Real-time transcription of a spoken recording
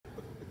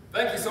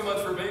Thank you so much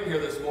for being here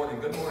this morning.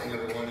 Good morning,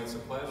 everyone. It's a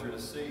pleasure to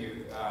see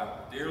you.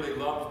 Dearly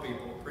loved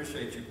people,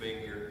 appreciate you being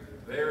here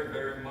very,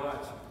 very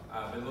much.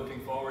 I've been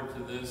looking forward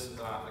to this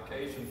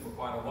occasion for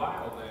quite a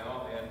while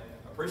now, and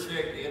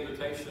appreciate the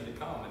invitation to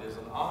come. It is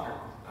an honor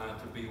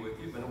to be with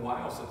you. It's been a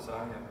while since I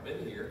have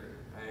been here,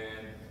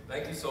 and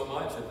thank you so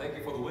much, and thank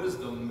you for the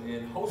wisdom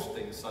in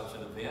hosting such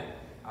an event.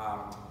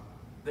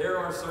 There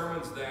are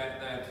sermons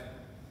that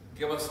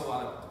give us a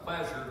lot of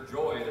pleasure,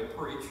 joy to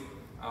preach.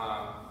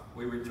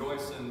 We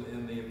rejoice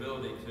in the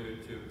ability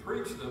to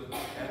preach them,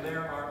 and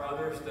there are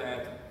others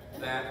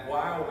that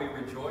while we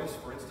rejoice,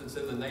 for instance,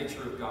 in the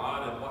nature of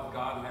God and what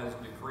God has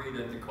decreed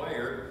and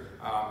declared,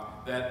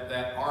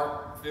 that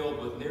aren't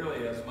filled with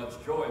nearly as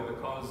much joy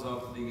because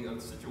of the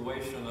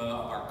situation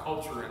of our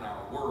culture and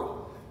our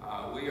world.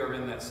 We are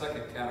in that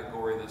second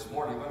category this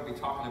morning. We're going to be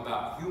talking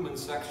about human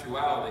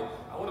sexuality.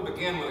 I want to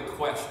begin with a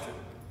question.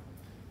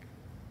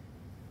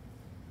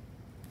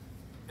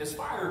 Is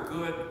fire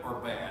good or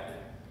bad?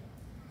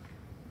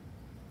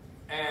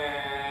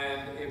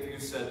 And if you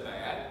said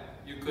bad,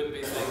 you could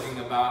be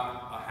thinking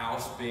about a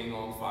house being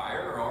on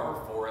fire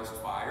or forest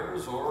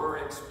fires or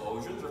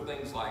explosions or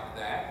things like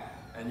that,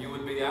 and you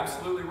would be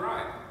absolutely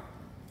right.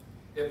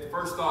 If the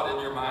first thought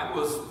in your mind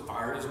was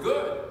fire is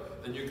good,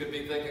 then you could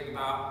be thinking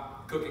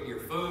about cooking your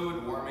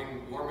food,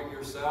 warming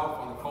yourself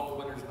on a cold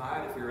winter's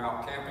night if you're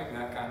out camping,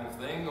 that kind of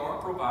thing, or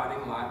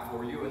providing light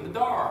for you in the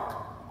dark.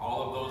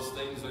 All of those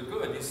things are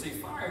good. You see,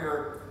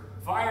 fire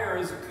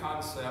is a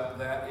concept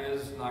that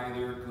is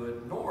neither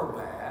good nor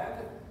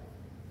bad,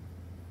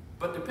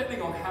 but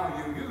depending on how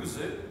you use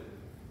it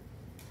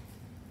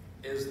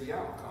is the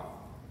outcome.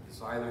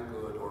 It's either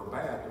good or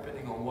bad,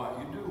 depending on what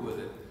you do with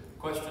it.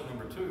 Question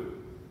number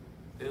 2,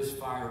 is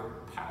fire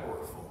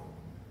powerful?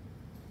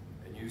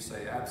 And you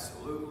say,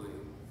 absolutely,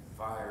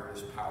 fire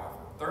is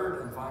powerful.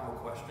 Third and final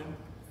question,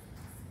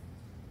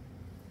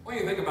 when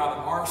you think about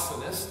an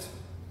arsonist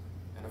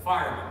and a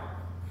fireman,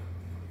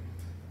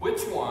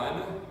 which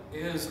one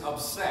is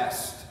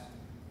obsessed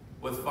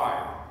with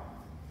fire?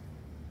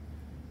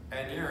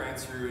 And your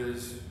answer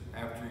is,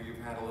 after you've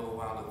had a little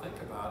while to think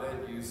about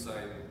it, you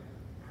say,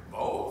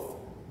 both.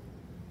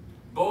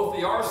 Both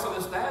the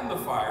arsonist and the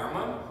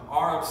fireman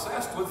are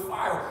obsessed with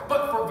fire,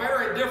 but for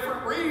very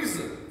different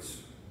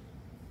reasons.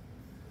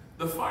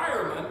 The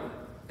fireman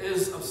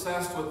is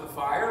obsessed with the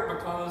fire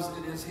because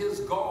it is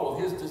his goal,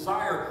 his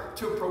desire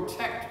to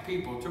protect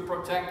people, to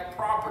protect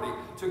property,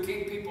 to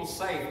keep people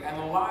safe and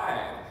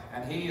alive.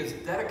 And he is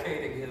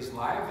dedicating his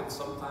life, and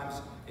sometimes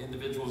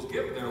individuals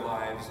give their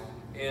lives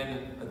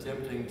in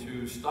attempting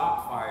to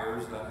stop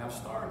fires that have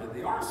started. The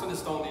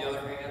arsonist, on the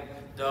other hand,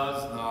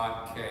 does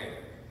not care.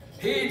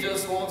 He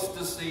just wants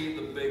to see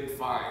the big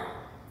fire.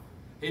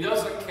 He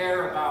doesn't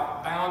care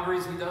about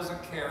boundaries. He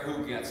doesn't care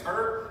who gets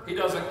hurt. He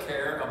doesn't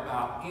care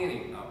about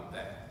any of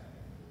that.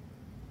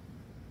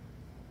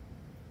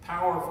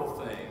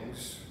 Powerful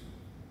things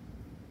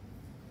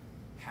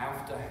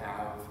have to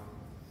have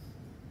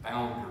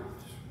boundaries.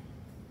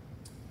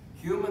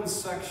 Human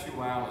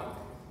sexuality,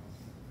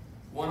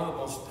 one of the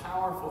most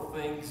powerful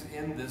things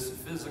in this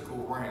physical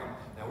realm.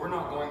 Now, we're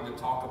not going to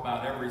talk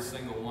about every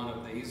single one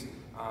of these,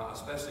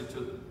 especially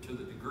to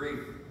the degree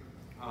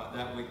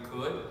that we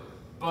could,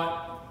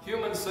 but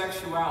human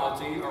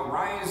sexuality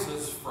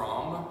arises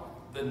from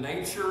the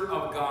nature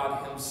of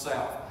God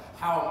Himself.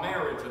 How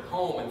marriage and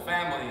home and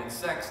family and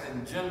sex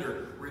and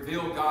gender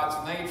reveal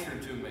God's nature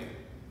to me.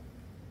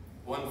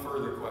 One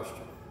further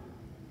question.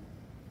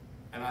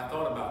 And I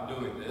thought about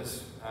doing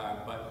this,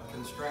 but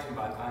constrained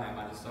by time,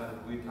 I decided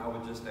I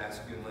would just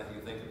ask you and let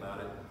you think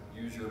about it.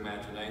 Use your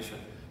imagination.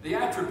 The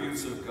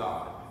attributes of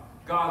God,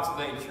 God's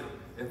nature.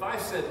 If I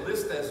said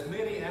list as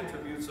many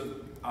attributes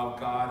of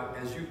God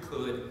as you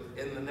could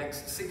in the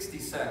next 60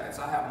 seconds,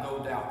 I have no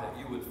doubt that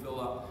you would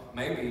fill up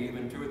maybe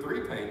even 2 or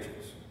 3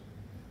 pages.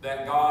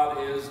 That God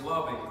is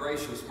loving,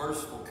 gracious,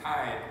 merciful,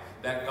 kind,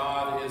 that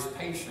God is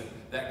patient,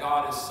 that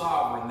God is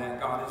sovereign, that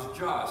God is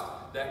just,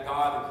 that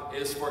God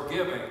is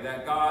forgiving,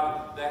 that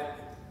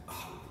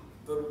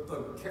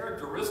the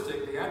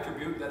characteristic, the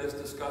attribute that is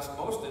discussed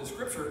most in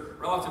Scripture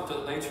relative to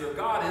the nature of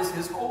God is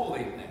His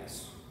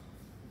holiness.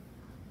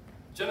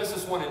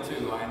 Genesis 1 and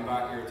 2, I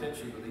invite your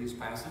attention to these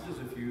passages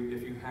if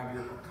you have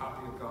your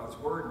copy of God's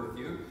Word with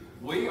you.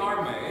 We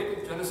are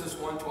made, Genesis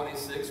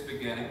 1:26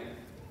 beginning,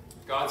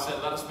 God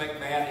said, let us make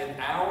man in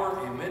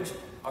our image,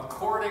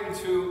 according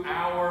to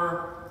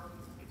our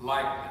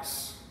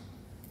likeness.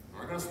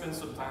 We're going to spend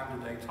some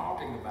time today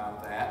talking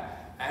about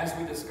that as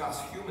we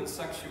discuss human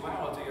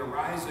sexuality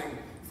arising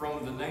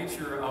from the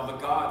nature of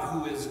a God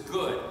who is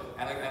good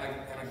and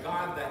a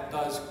God that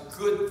does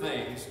good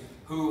things,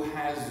 who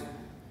has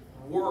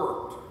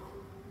worked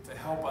to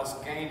help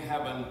us gain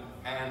heaven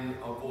and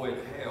avoid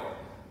hell.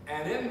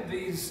 And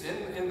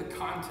in the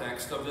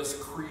context of this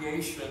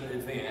creation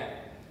event,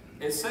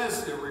 it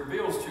says, it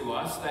reveals to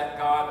us that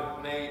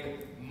God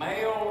made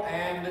male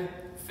and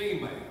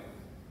female.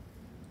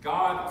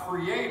 God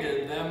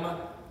created them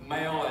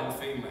male and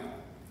female.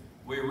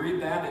 We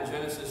read that in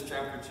Genesis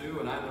chapter 2,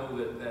 and I know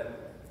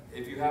that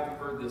if you haven't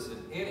heard this in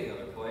any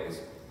other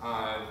place,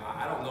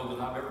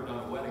 I've ever done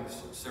a wedding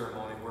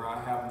ceremony where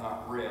I have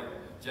not read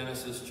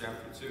Genesis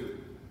chapter 2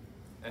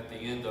 at the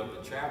end of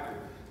the chapter.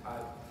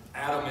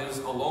 Adam is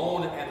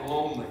alone and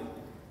lonely.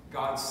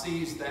 God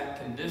sees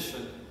that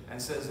condition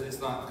and says that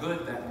it's not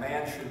good that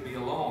man should be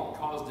alone.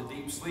 Caused a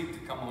deep sleep to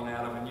come on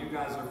Adam, and you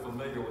guys are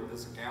familiar with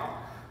this account.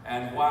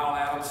 And while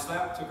Adam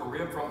slept, took a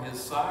rib from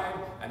his side,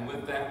 and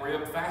with that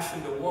rib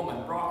fashioned a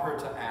woman, brought her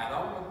to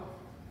Adam.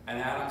 And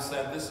Adam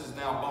said, this is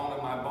now bone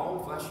of my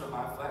bone, flesh of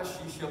my flesh.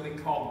 She shall be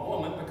called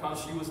woman,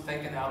 because she was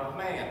taken out of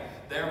man.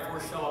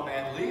 Therefore shall a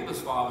man leave his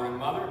father and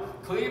mother,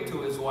 cleave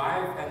to his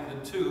wife, and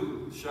the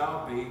two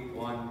shall be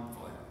one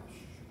flesh.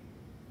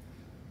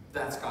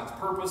 That's God's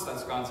purpose,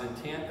 that's God's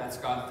intent, that's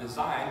God's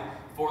design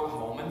for the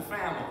home and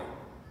family.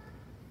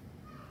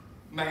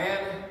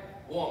 Man,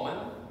 woman,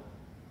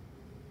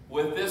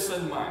 with this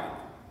in mind.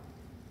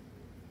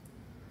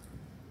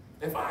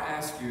 If I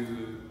ask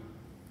you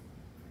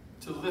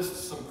to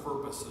list some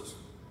purposes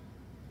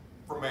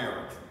for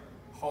marriage,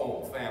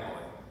 home,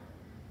 family,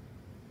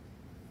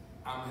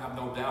 I have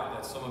no doubt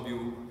that some of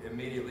you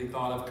immediately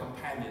thought of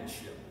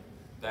companionship,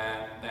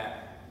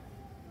 that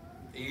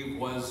Eve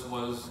was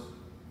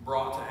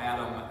brought to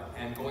Adam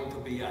and going to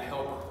be a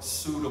helper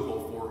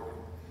suitable for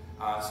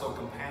him. So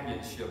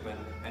companionship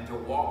and to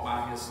walk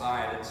by his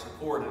side and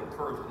support and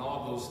encourage and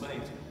all those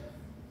things.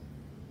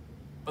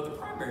 But the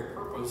primary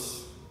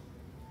purpose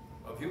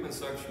of human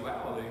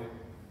sexuality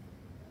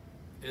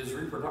is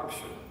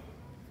reproduction.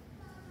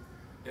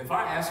 If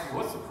I ask you,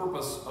 what's the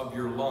purpose of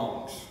your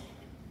lungs?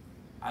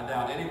 I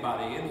doubt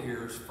anybody in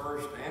here's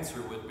first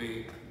answer would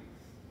be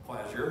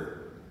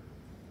pleasure.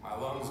 My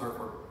lungs are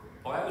for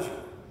pleasure.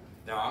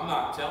 Now, I'm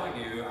not telling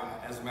you,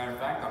 as a matter of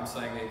fact, I'm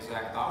saying the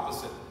exact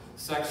opposite.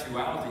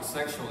 Sexuality,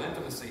 sexual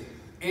intimacy,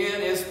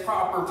 in its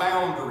proper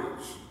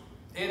boundaries,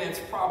 in its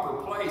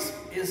proper place,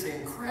 is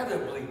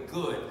incredibly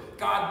good.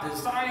 God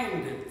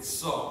designed it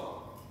so.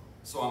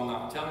 So I'm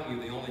not telling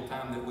you the only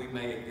time that we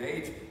may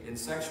engage in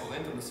sexual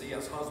intimacy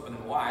as husband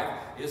and wife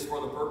is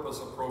for the purpose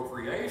of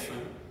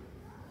procreation.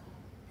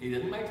 He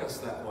didn't make us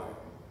that way.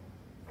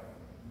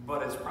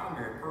 But its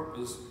primary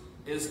purpose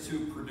is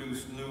to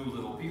produce new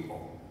little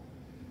people.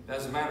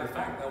 As a matter of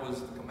fact, that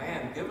was the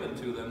command given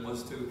to them,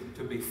 was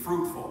to be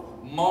fruitful,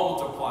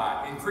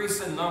 multiply, increase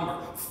in number,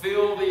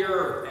 fill the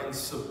earth, and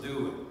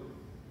subdue it.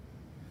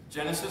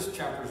 Genesis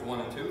chapters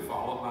 1 and 2,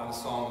 followed by the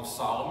Song of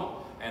Solomon.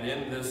 And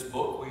in this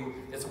book,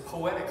 it's a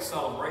poetic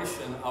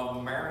celebration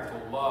of marital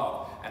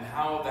love and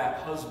how that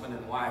husband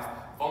and wife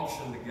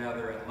function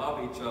together and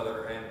love each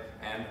other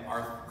and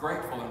are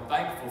grateful and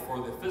thankful for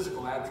the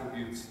physical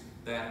attributes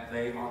that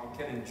they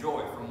can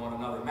enjoy from one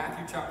another.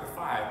 Matthew chapter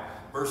 5,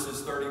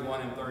 verses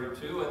 31 and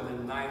 32, and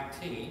then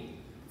 19,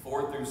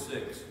 4 through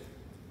 6.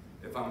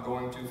 If I'm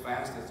going too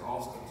fast, it's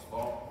Austin's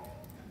fault,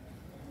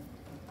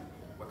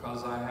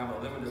 because I have a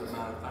limited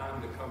amount of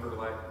time to cover,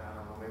 like, I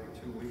don't know, maybe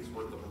 2 weeks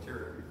worth of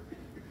material.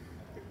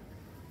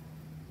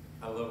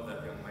 I love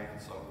that young man,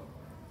 so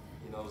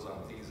he knows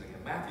I'm teasing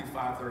him. Matthew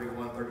 5,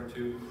 31,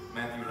 32,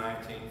 Matthew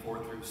 19,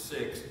 4 through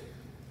 6.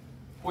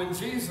 When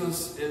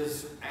Jesus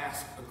is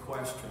asked a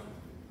question,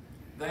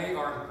 they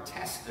are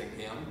testing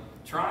him,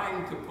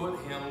 trying to put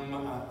him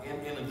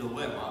in a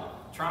dilemma,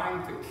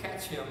 trying to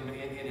catch him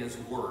in his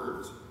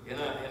words, in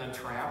a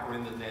trap or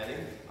in the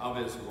netting of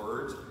his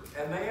words.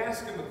 And they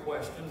ask him a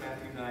question,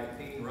 Matthew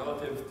 19,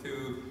 relative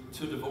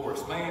to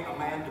divorce. May a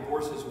man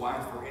divorce his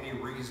wife for any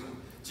reason?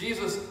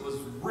 Jesus was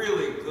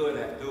really good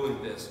at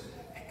doing this.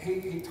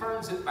 He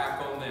turns it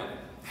back on them.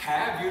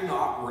 Have you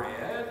not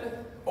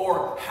read?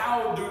 Or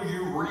how do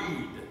you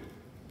read?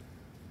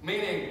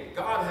 Meaning,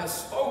 God has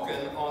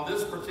spoken on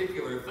this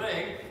particular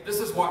thing. This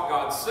is what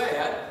God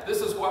said.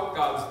 This is what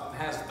God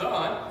has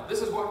done.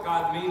 This is what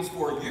God means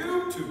for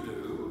you to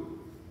do.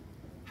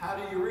 How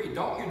do you read?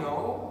 Don't you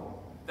know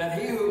that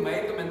He who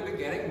made them in the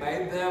beginning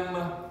made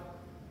them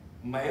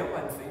male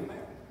and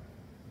female?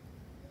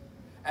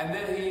 And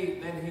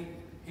then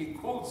he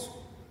quotes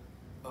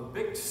a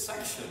big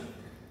section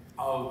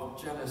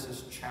of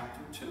Genesis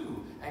chapter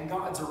 2 and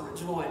God's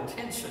original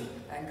intention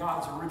and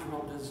God's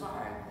original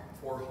design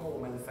for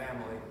home and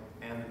family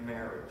and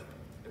marriage.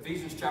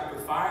 Ephesians chapter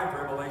 5,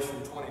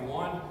 Revelation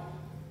 21.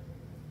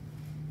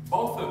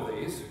 Both of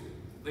these,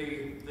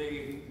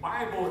 the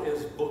Bible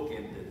is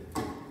bookended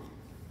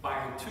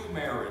by two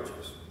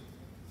marriages.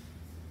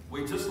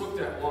 We just looked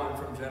at one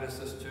from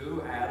Genesis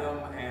 2, Adam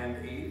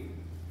and Eve.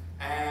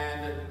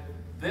 And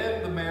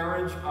then the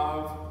marriage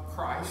of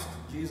Christ,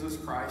 Jesus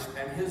Christ,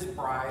 and His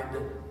bride,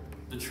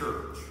 the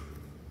church.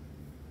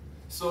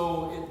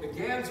 So it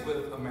begins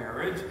with a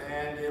marriage,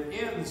 and it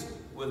ends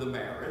with a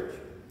marriage.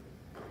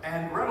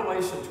 And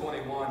Revelation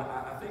 21,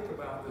 I think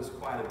about this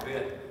quite a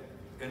bit,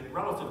 and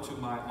relative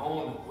to my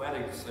own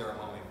wedding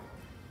ceremony.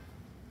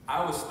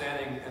 I was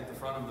standing at the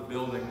front of the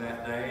building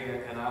that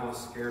day, and I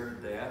was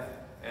scared to death,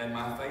 and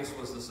my face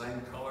was the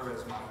same color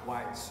as my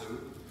white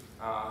suit.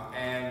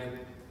 And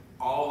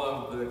all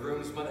of the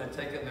groomsmen had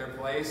taken their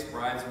place.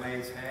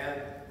 Bridesmaids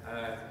had,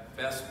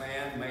 best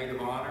man, maid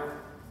of honor.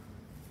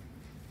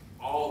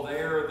 All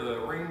there, the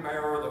ring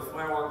bearer, the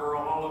flower girl,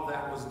 all of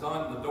that was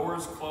done. The doors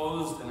doors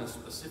closed and a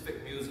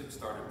specific music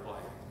started playing.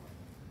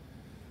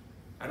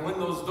 And when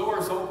those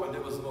doors opened,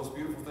 it was the most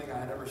beautiful thing I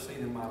had ever seen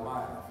in my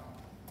life.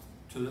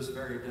 To this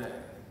very day,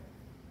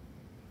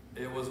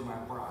 it was my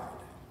bride,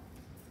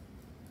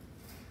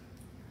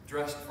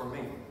 dressed for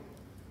me.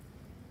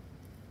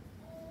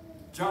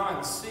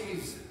 John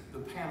sees the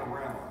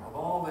panorama of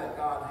all that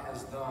God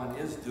has done,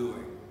 is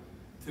doing,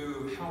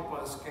 to help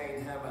us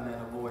gain heaven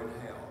and avoid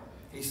hell.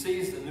 He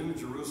sees the new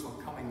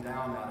Jerusalem coming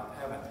down out of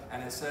heaven.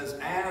 And it says,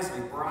 as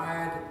a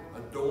bride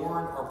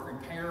adorned or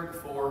prepared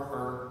for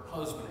her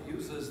husband. It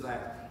uses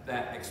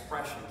that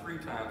expression 3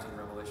 times in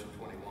Revelation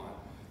 21.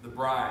 The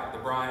bride, the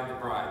bride, the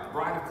bride. The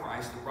bride of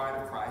Christ, the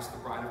bride of Christ, the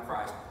bride of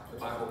Christ. The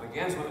Bible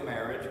begins with a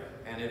marriage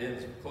and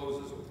it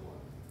closes with one.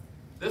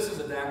 This is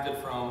adapted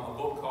from a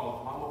book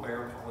called Mama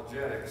Bear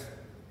Apologetics.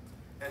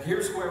 And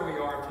here's where we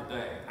are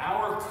today.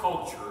 Our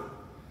culture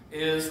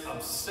is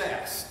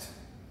obsessed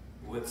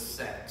with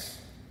sex.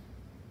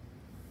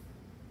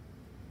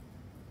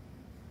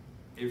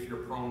 If you're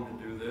prone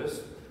to do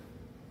this,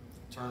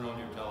 turn on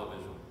your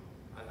television.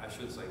 I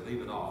should say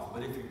leave it off,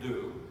 but if you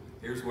do,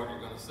 here's what you're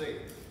going to see,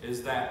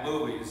 is that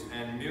movies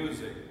and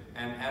music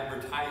and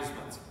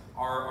advertisements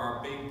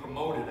are being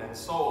promoted and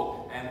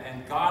sold,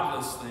 and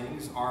godless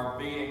things are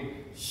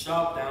being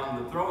shoved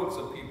down the throats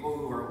of people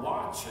who are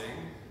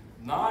watching,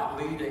 not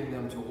leading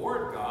them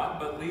toward God,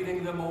 but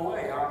leading them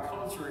away. Our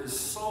culture is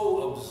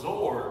so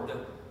absorbed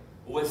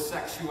with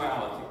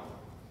sexuality.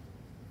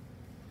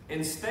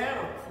 Instead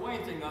of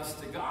pointing us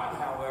to God,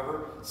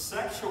 however,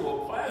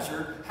 sexual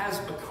pleasure has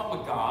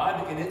become a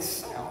god in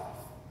itself.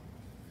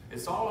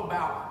 It's all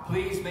about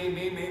please me,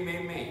 me, me, me,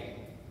 me.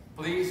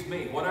 Please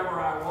me. Whatever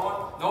I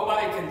want,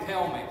 nobody can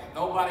tell me.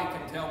 Nobody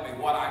can tell me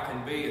what I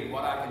can be and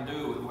what I can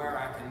do and where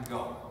I can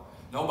go.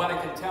 Nobody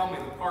can tell me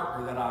the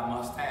partner that I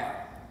must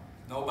have.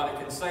 Nobody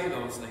can say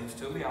those things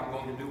to me. I'm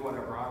going to do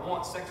whatever I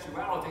want.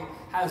 Sexuality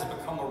has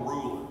become a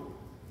ruler.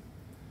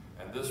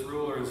 And this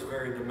ruler is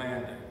very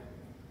demanding.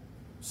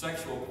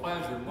 Sexual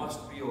pleasure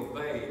must be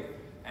obeyed,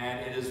 and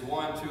it is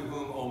one to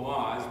whom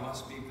homage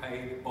must be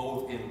paid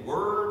both in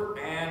word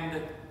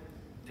and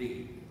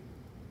deed.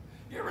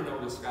 You ever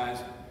notice, guys,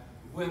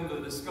 when the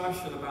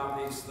discussion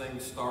about these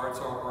things starts,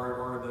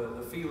 or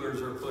the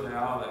feelers are put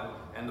out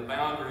and the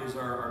boundaries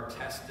are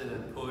tested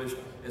and pushed,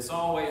 it's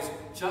always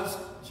just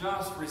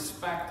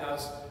respect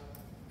us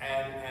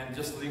and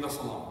just leave us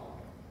alone.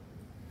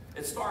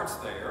 It starts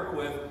there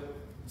with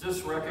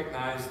just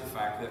recognize the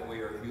fact that we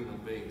are human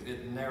beings.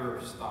 It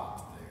never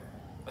stops there.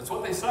 That's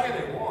what they say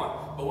they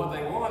want, but what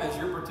they want is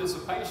your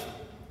participation.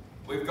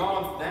 We've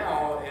gone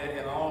now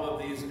in all of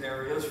these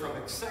areas from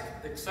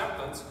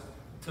acceptance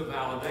to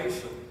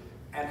validation.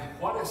 And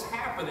what is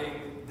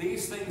happening,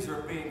 these things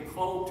are being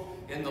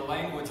cloaked in the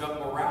language of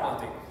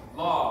morality.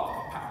 Love,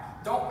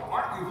 power.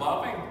 Aren't you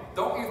loving?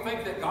 Don't you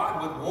think that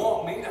God would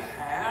want me to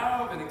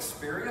have and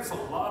experience a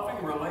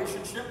loving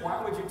relationship?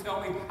 Why would you tell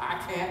me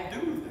I can't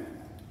do that?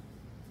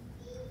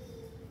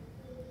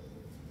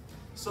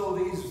 So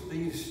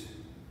these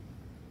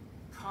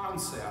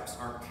concepts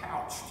are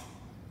couched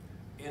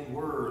in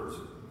words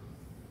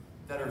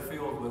that are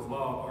filled with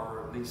love,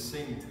 or at least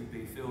seem to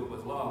be filled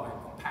with love and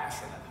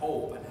compassion and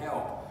hope and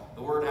help.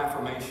 The word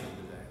affirmation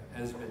today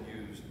has been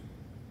used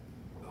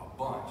a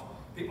bunch.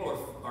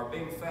 People are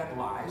being fed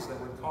lies that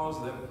would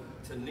cause them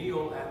to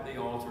kneel at the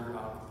altar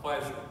of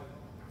pleasure.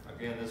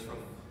 Again, this is from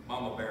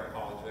Mama Bear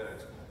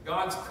Apologetics.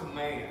 God's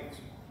commands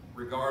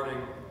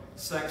regarding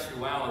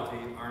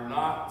sexuality are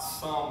not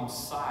some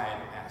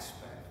side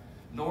aspect,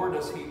 nor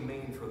does he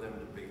mean for them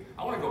to be.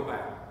 I want to go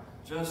back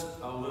just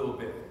a little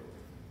bit.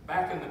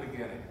 Back in the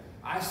beginning,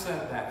 I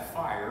said that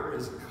fire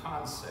is a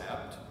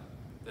concept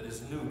that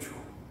is neutral.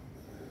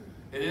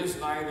 It is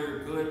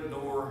neither good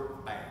nor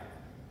bad.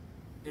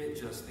 It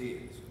just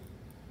is.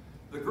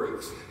 The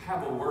Greeks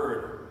have a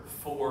word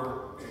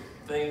for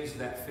things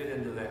that fit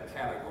into that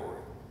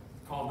category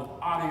called the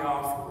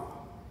adiaphora.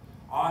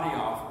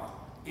 Adiaphora,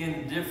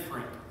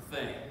 indifferent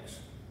things.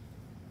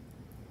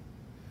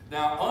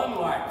 Now,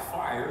 unlike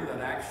fire, that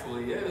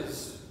actually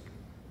is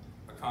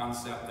a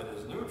concept that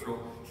is neutral,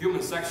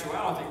 human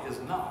sexuality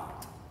is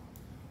not.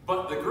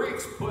 But the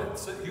Greeks put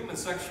human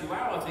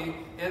sexuality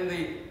in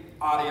the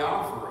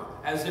adiaphora,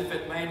 as if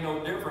it made no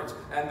difference.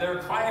 And their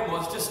claim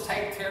was just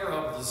take care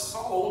of the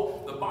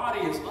soul. The body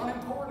is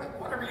unimportant.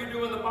 Whatever you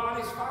do in the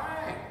body is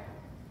fine.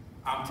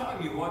 I'm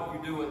telling you, what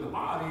you do in the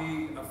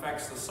body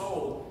affects the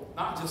soul,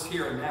 not just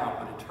here and now,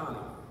 but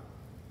eternally.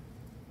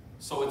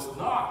 So it's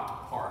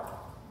not part,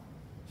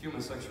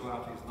 human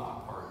sexuality is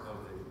not part of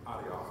the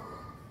adiaphora.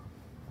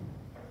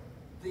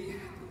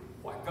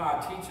 What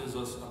God teaches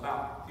us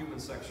about human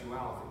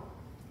sexuality,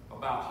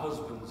 about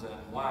husbands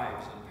and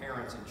wives and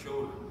parents and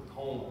children,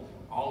 home,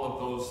 all of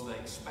those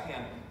things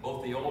span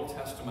both the Old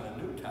Testament and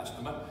New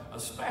Testament,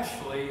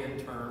 especially in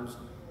terms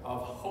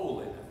of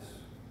holiness,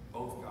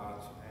 both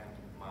God's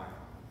and mine.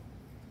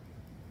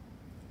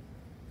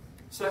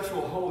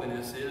 Sexual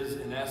holiness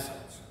is, in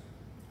essence,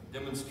 a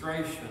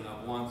demonstration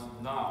of one's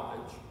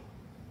knowledge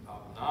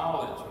of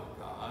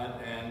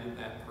God and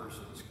that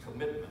person's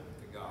commitment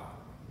to God.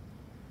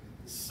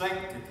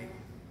 sanctity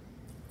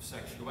of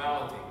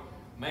sexuality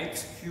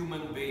makes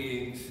human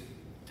beings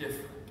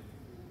different.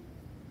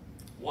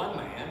 One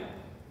man,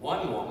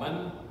 one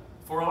woman,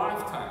 for a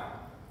lifetime.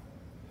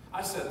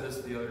 I said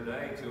this the other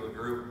day to a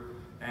group,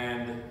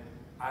 and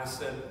I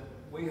said,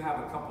 we have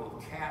a couple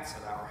of cats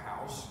at our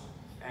house,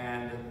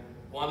 and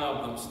one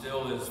of them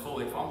still is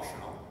fully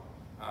functional.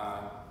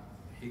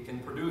 He can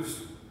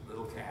produce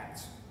little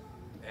cats,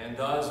 and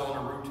does on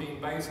a routine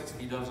basis.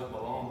 He doesn't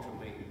belong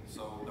to me,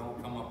 so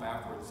don't come up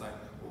afterwards and say,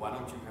 well, why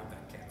don't you have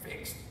that cat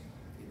fixed?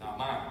 He's not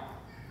mine.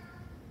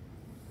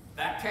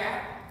 That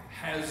cat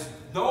has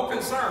no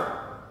concern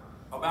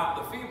about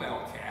the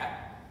female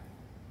cat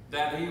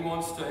that he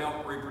wants to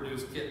help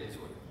reproduce kittens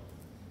with.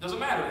 Doesn't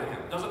matter to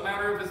him. Doesn't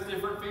matter if it's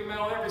different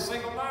female every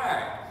single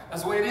night.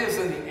 That's the way it is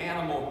in the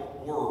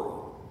animal world.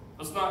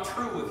 It's not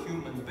true with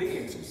human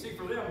beings. You see,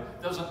 for them,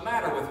 it doesn't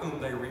matter with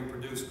whom they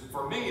reproduce.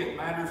 For me, it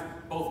matters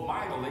both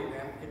mightily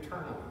and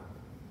eternally.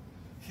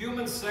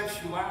 Human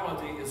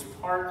sexuality is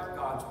part of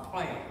God's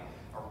plan,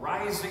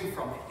 arising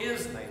from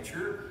His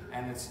nature,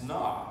 and it's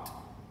not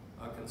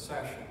a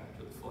concession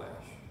to the flesh.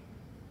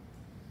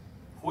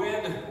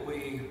 When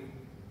we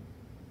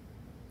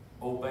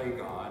obey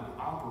God,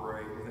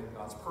 operate within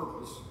God's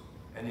purpose,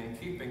 and in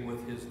keeping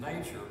with His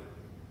nature,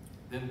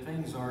 then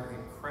things are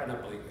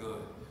incredibly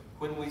good.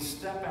 When we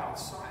step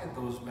outside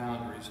those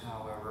boundaries,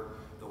 however,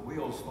 the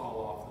wheels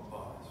fall off the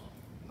bus.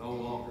 No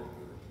longer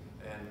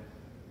good. And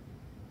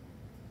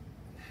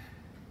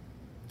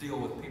deal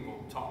with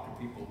people, talk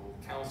to people,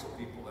 counsel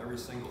people every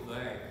single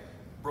day.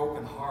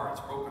 Broken hearts,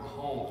 broken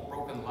homes,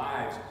 broken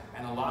lives,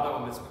 and a lot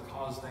of them it's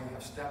because they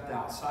have stepped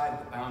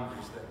outside the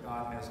boundaries that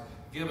God has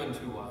given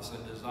to us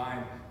and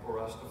designed for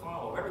us to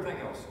follow. Everything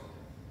else,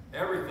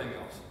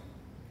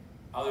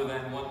 other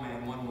than one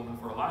man, one woman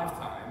for a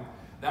lifetime.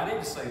 Now I need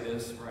to say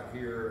this right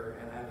here,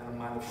 and I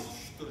might have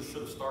should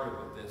have started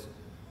with this.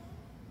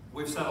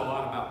 We've said a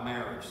lot about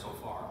marriage so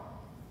far.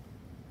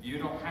 You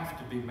don't have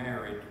to be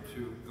married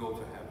to go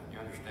to heaven. You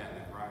understand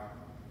that, right?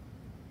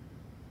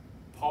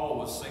 Paul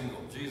was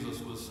single.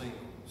 Jesus was single.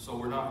 So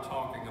we're not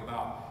talking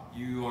about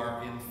you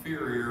are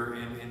inferior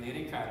in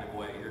any kind of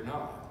way. You're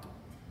not.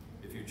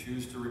 If you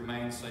choose to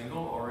remain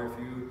single, or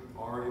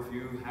if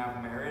you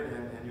have married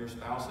and your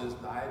spouse has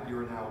died,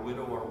 you're now a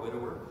widow or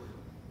widower.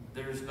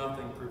 There's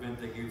nothing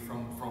preventing you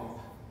from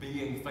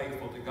being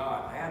faithful to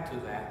God. Add to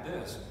that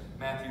this,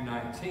 Matthew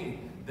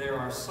 19. There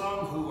are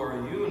some who are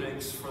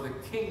eunuchs for the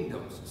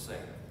kingdom's sake,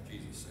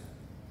 Jesus said.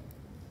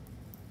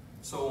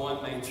 So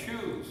one may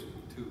choose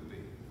to be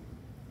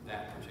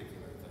that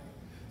particular thing.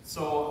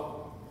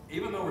 So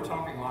even though we're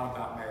talking a lot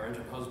about marriage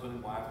and husband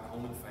and wife and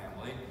home and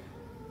family,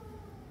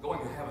 going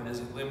to heaven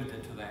isn't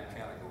limited to that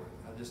category.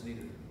 I just need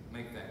to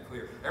make that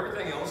clear.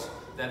 Everything else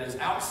that is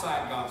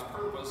outside God's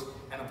purpose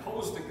and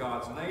opposed to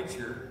God's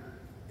nature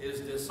is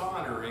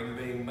dishonoring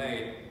being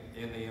made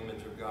in the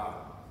image of God.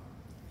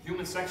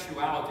 Human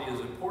sexuality is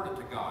important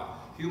to God.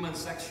 Human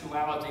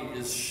sexuality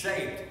is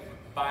shaped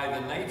by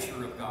the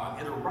nature of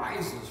God. It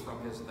arises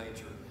from His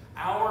nature.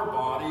 Our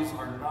bodies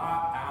are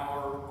not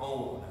our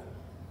own.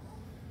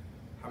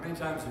 How many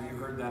times have you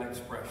heard that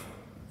expression?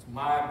 It's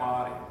my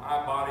body.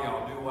 My body,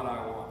 I'll do what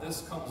I want.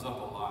 This comes up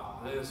a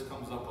lot. This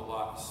comes up a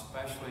lot,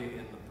 especially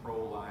in the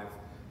pro-life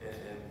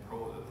and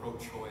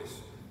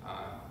pro-choice,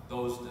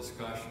 those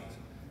discussions.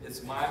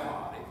 It's my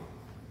body,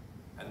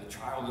 and the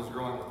child is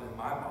growing within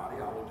my body.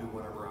 I will do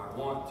whatever I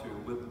want to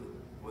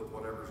with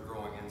whatever's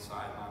growing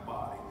inside my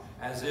body,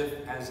 as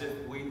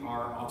if we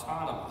are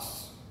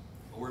autonomous.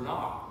 But we're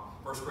not.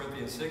 1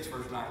 Corinthians 6,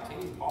 verse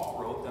 19, Paul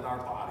wrote that our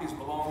bodies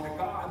belong to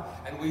God,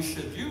 and we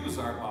should use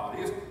our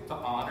bodies to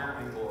honor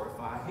and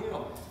glorify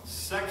Him.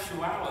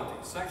 Sexuality,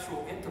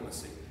 sexual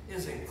intimacy,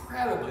 is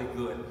incredibly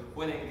good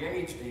when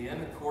engaged in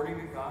according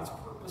to God's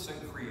purpose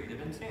and creative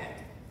intent.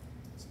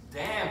 It's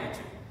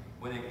damaging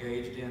when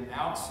engaged in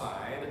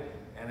outside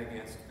and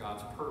against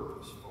God's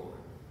purpose for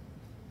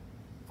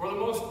it. For the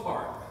most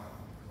part,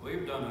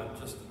 we've done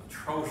just an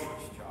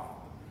atrocious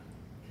job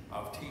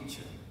of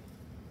teaching.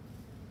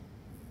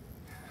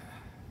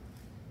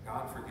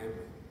 God forgive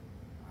me.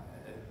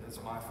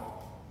 It's my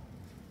fault.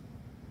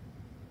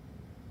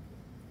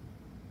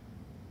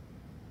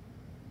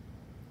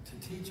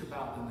 To teach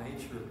about the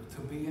nature,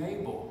 to be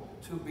able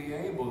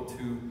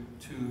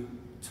to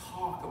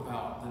talk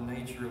about the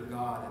nature of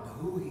God and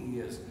who He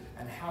is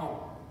and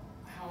how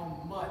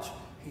much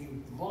He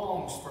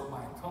longs for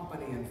my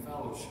company and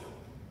fellowship,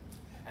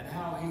 and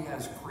how He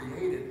has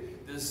created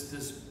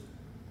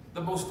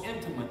the most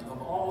intimate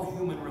of all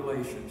human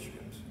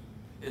relationships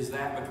is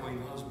that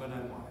between husband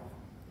and wife.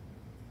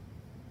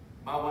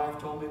 My wife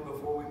told me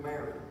before we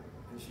married,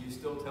 and she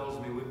still tells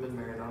me we've been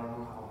married, I don't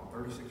know how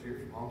long, 36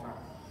 years, a long time.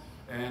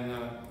 And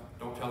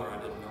don't tell her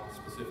I didn't know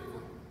specifically.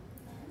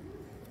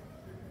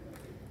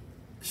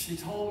 She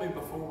told me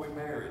before we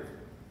married,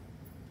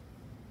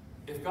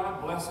 if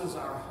God blesses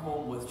our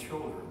home with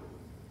children,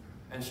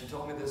 and she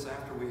told me this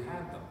after we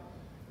had them,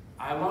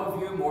 I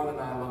love you more than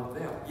I love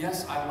them.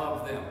 Yes, I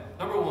love them.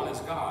 Number one is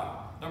God.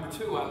 Number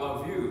two, I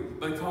love you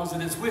because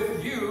it is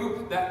with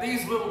you that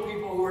these little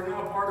people who are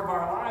now part of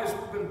our lives,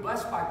 we've been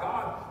blessed by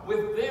God,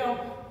 with them,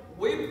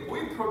 we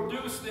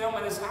produce them,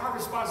 and it's our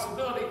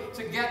responsibility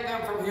to get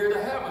them from here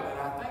to heaven. And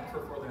I thank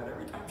her for that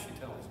every time she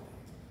tells me.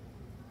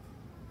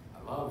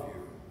 I love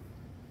you.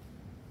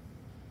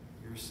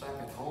 You're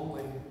second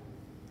only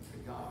to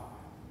God.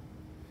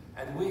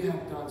 And we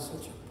have done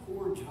such a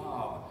poor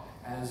job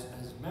as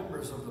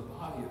members of the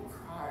body of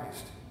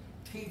Christ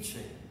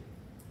teaching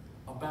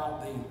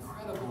about the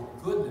incredible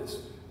goodness.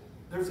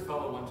 There's a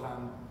fellow one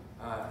time,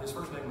 his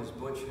first name was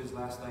Butch, his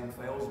last name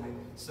fails me,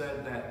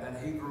 said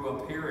that he grew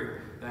up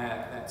hearing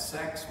that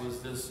sex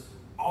was this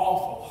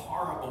awful,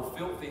 horrible,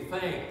 filthy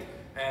thing,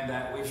 and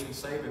that we should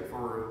save it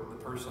for the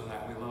person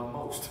that we love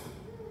most.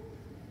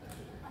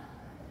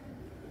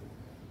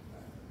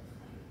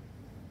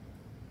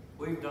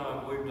 We've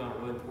done a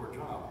really poor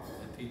job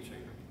in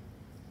teaching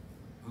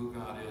who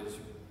God is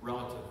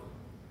relative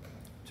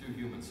to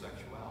human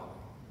sexuality.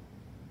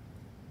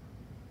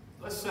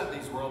 Let's set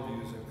these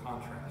worldviews in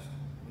contrast.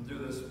 We'll do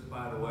this,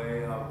 by the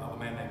way, of a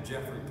man named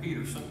Jeffrey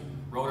Peterson.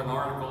 Wrote an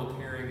article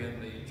appearing in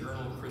the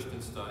Journal of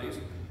Christian Studies,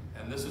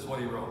 and this is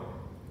what he wrote,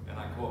 and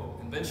I quote,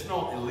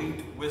 "Conventional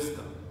elite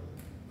wisdom,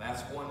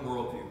 that's one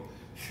worldview.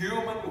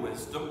 Human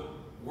wisdom,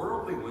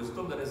 worldly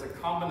wisdom that is a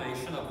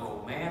combination of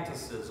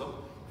romanticism,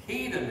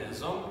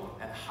 hedonism,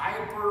 and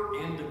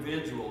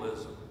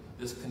hyper-individualism.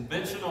 This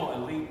conventional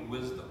elite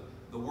wisdom,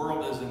 the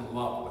world is in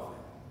love with it.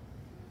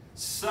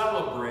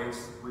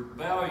 Celebrates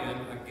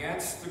rebellion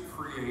against the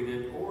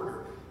created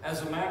order.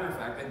 As a matter of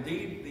fact,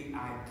 indeed,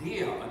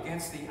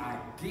 against the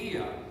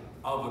idea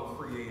of a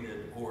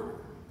created order.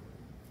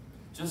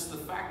 Just the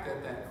fact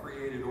that that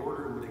created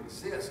order would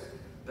exist,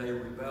 they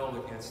rebelled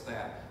against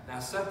that. Now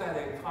set that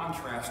in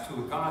contrast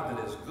to a God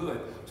that is good,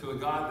 to a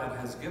God that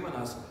has given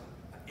us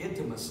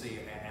intimacy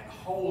and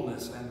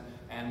wholeness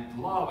and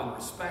love and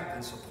respect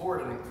and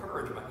support and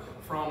encouragement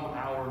from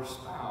our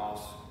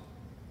spouse.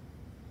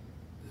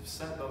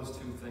 Set those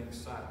two things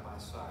side by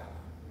side.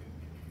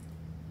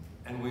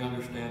 And we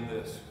understand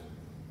this.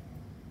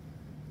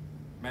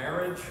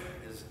 Marriage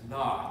is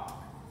not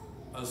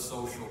a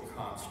social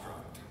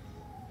construct.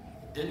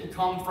 It didn't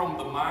come from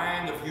the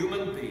mind of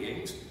human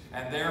beings,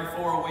 and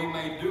therefore we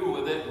may do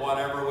with it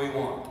whatever we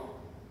want.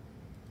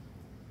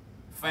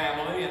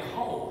 Family and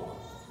home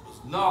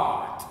was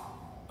not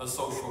a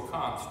social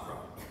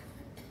construct.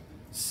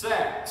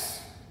 Sex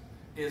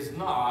is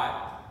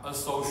not a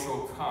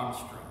social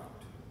construct.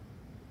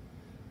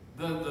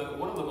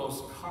 One of the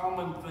most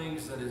common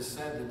things that is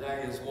said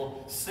today is,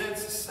 well, since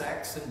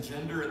sex and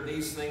gender and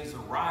these things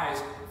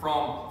arise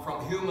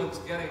from humans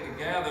getting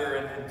together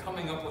and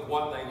coming up with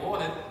what they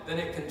wanted, then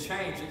it can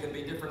change. It can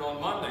be different on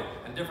Monday,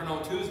 and different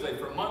on Tuesday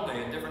from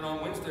Monday, and different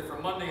on Wednesday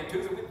from Monday and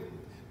Tuesday.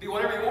 Be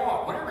whatever you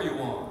want, whatever you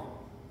want.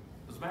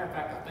 As a matter of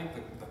fact, I think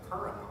the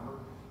current number,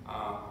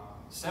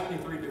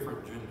 73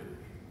 different genders.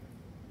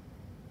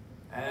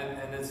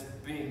 And it's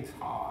being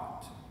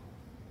taught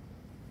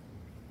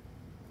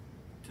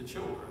to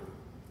children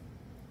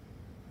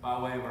by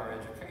way of our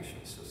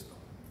education system.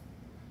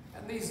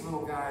 And these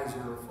little guys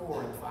who are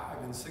 4 and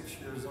 5 and 6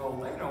 years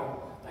old, they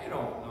don't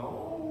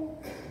know.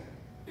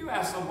 You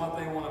ask them what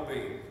they want to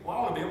be. Well,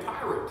 I want to be a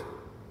pirate.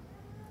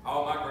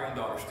 Oh, my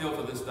granddaughter, still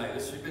to this day,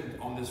 she's been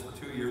on this for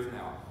 2 years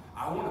now.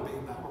 I want to be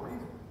a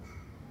ballerina.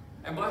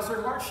 And bless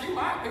her heart, she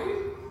might be.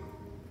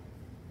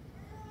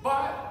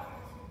 But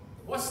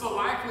what's the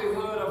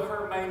likelihood of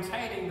her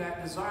maintaining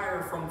that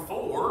desire from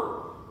 4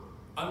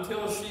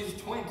 until she's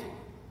 20?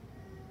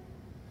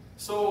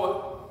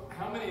 So,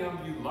 how many of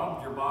you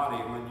loved your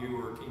body when you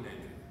were a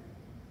teenager?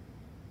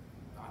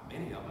 Not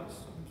many of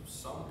us.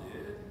 Some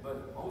did,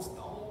 but most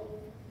don't.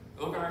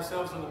 Look at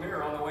ourselves in the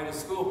mirror on the way to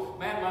school.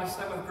 Man, my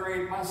seventh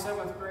grade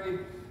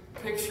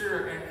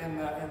picture in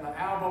the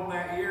album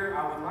that year,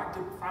 I would like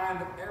to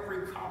find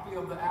every copy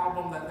of the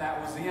album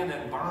that was in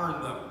and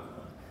burn them.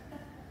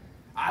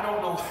 I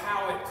don't know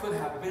how it could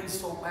have been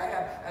so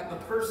bad, and the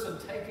person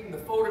taking the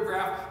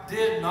photograph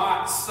did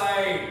not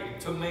say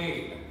to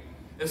me.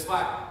 It's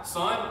like,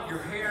 son, your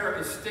hair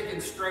is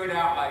sticking straight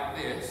out like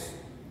this,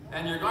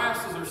 and your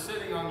glasses are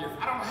sitting on your...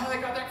 I don't know how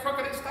they got that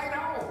crooked and stayed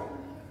on.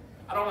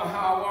 I don't know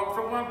how I walked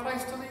from one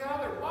place to the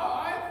other,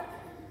 but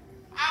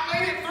I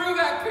made it through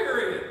that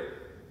period.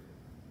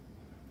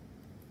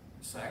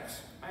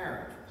 Sex,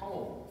 marriage,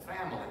 home,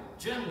 family,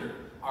 gender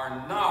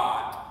are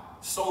not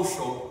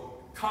social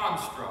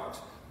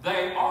constructs.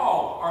 They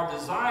all are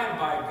designed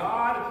by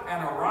God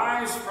and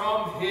arise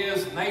from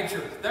His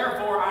nature.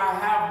 Therefore, I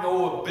have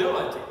no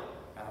ability,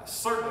 and I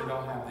certainly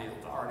don't have the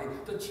authority,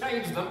 to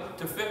change them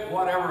to fit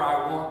whatever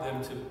I want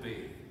them to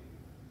be.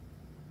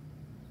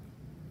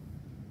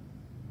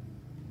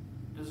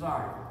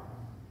 Desire.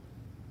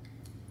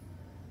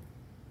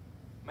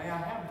 May I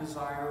have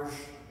desires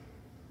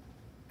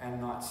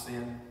and not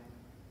sin?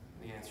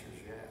 The answer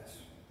is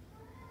yes.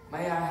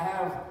 May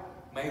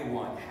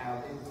one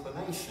have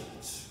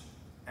inclinations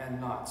and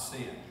not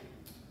sin?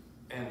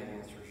 And the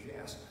answer is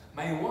yes.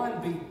 May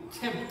one be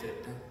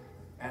tempted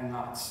and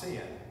not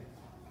sin?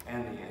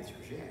 And the answer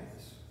is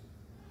yes.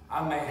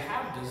 I may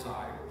have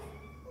desires.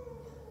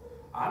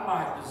 I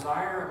might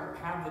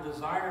have the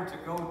desire to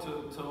go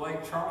to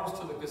Lake Charles,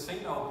 to the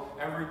casino,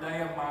 every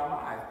day of my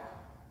life.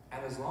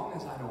 And as long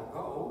as I don't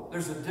go,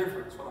 there's a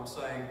difference, what I'm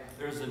saying.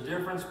 There's a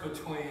difference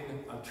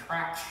between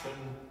attraction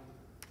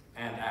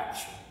and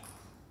action.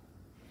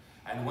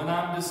 And when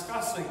I'm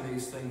discussing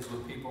these things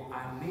with people,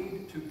 I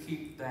need to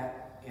keep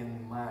that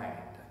in mind.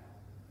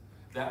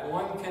 That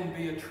one can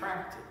be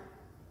attracted.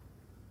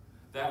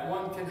 That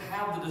one can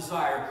have the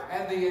desire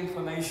and the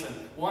inclination.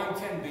 One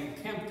can be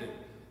tempted.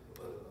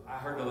 I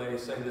heard a lady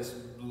say this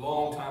a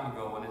long time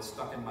ago and it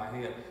stuck in my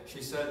head.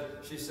 She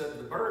said,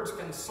 the birds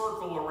can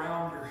circle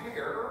around your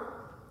hair,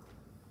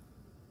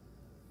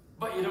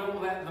 but you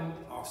don't let them,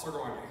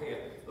 circle around your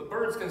head. The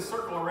birds can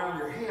circle around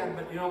your head,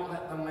 but you don't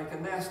let them make a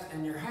nest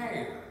in your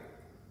hair.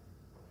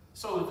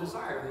 So the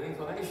desire, the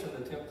inclination,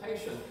 the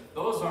temptation,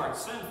 those aren't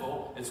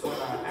sinful. It's when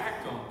I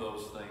act on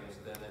those things,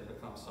 then it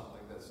becomes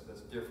something that's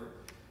different.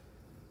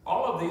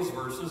 All of these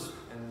verses,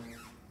 and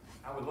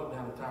I would love to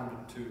have a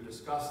time to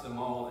discuss them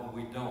all, and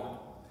we don't.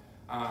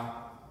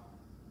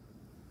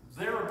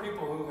 There are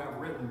people who have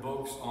written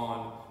books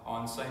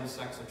on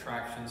same-sex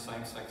attraction,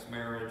 same-sex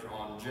marriage,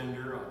 on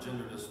gender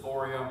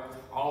dysphoria,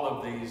 all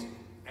of these.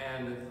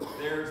 And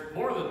there's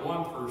more than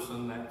one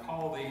person that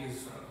call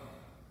these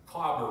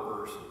clobber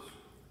verses.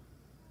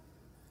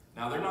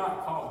 Now, they're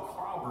not called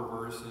clobber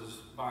verses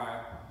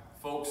by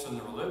folks in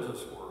the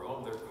religious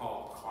world. They're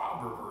called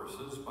clobber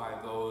verses by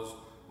those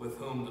with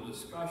whom the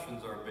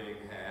discussions are being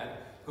had,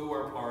 who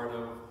are part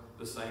of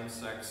the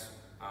same-sex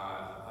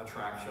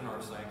attraction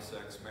or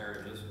same-sex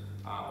marriages,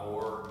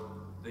 or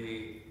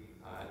the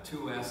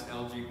 2S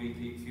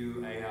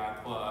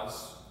LGBTQAI+,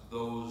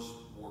 those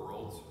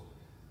worlds,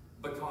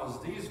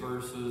 because these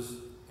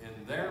verses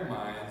in their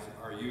minds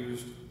are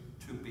used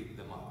to beat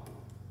them up.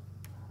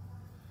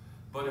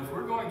 But if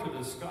we're going to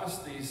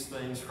discuss these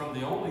things from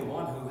the only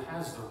one who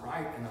has the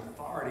right and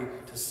authority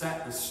to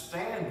set the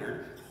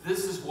standard,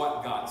 this is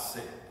what God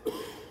said.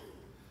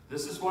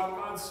 This is what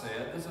God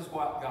said, this is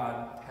what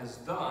God has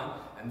done,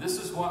 and this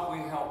is what we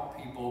help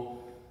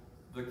people,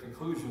 the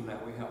conclusion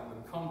that we help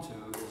them come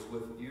to is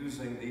with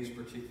using these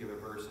particular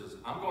verses.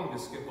 I'm going to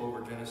skip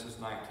over Genesis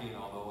 19,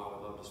 although I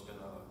would love to spend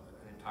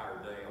an entire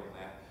day on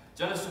that.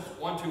 Genesis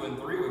 1, 2, and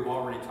 3, we've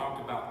already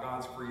talked about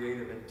God's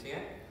creative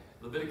intent.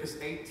 Leviticus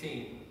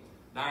 18,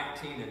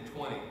 19, and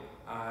 20.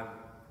 I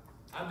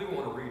do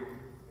want to read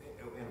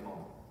in a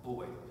moment. We'll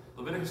wait.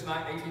 Leviticus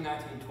 18,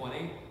 19,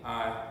 20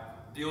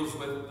 deals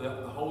with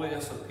the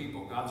holiness of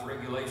people, God's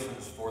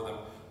regulations for them.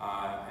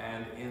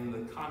 And in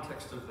the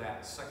context of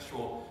that,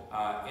 sexual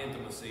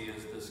intimacy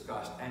is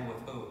discussed, and with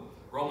whom.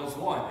 Romans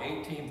 1,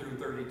 18 through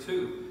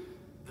 32.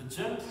 The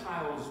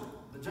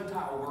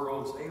Gentile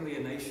world's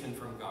alienation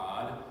from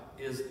God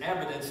is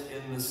evidenced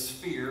in the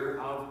sphere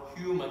of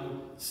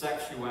human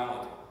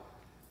sexuality.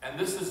 And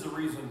this is the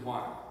reason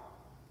why.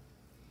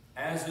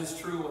 As is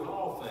true with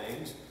all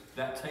things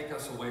that take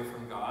us away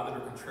from God, that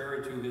are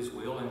contrary to His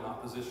will and in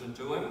opposition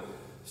to Him,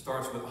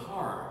 starts with the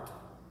heart.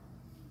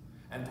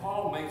 And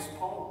Paul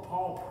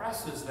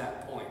presses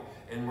that point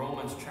in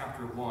Romans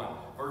chapter 1,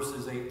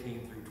 verses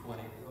 18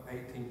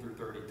 through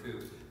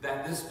 32,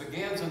 that this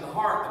begins in the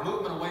heart, the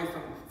movement away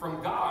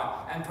from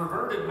God, and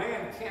perverted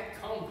man can't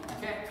come.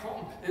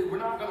 We're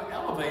not going to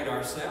elevate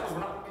ourselves. We're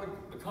not going to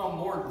become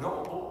more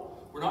noble.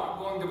 We're not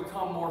going to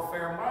become more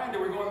fair-minded.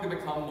 We're going to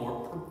become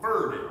more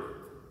perverted.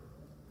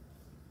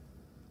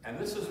 And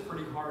this is a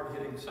pretty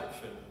hard-hitting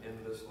section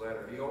in this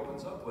letter. He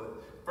opens up with it.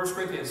 1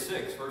 Corinthians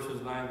 6,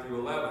 verses 9 through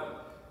 11.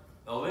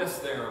 A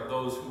list there of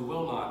those who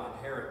will not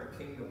inherit the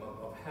kingdom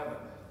of heaven.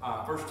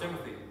 1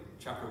 Timothy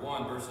chapter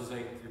 1, verses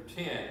 8 through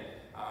 10.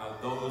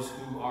 Those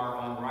who are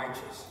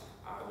unrighteous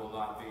will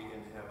not be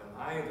in heaven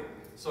either.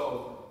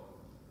 So,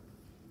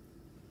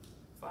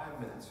 5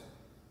 minutes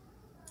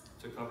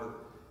to cover.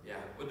 Yeah,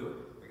 we'll do it.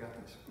 We got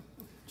this.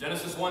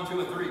 Genesis 1,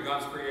 2, and 3,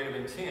 God's creative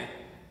intent.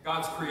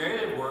 God's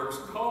creative works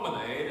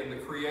culminate in the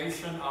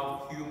creation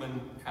of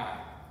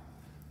humankind.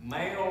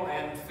 Male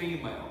and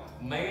female,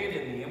 made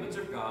in the image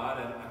of God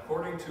and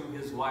according to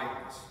His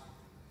likeness.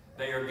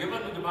 They are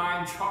given the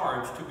divine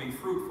charge to be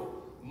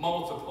fruitful,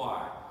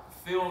 multiply,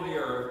 fill the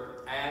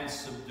earth, and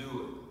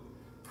subdue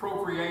it.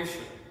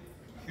 Procreation,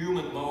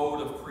 human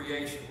mode of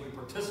creation. We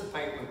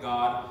participate with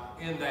God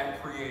in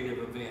that creative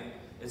event.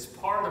 It's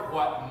part of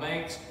what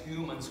makes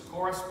humans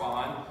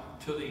correspond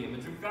to the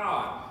image of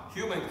God.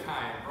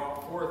 Humankind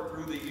brought forth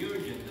through the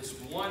union, this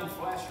one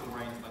flesh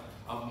arrangement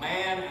of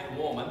man and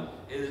woman,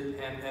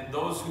 and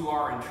those who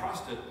are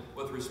entrusted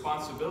with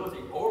responsibility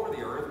over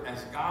the earth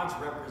as God's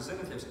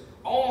representatives.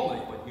 Only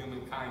when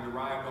humankind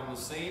arrived on the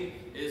scene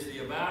is the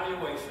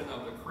evaluation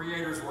of the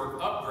Creator's work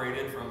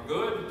upgraded from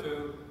good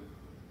to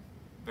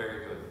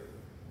very good.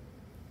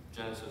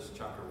 Genesis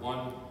chapter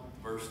 1,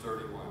 verse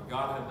 31.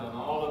 God had done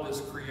all of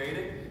this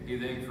creating. He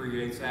then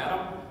creates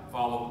Adam,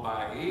 followed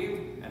by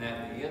Eve, and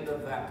at the end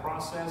of that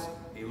process,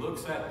 He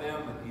looks at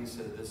them and He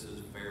said, this is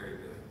very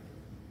good.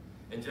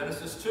 In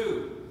Genesis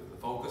 2, the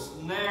focus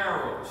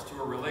narrows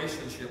to a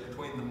relationship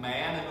between the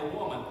man and the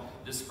woman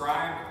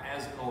described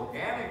as an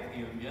organic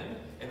union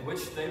in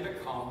which they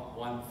become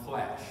one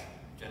flesh.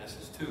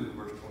 Genesis 2,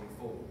 verse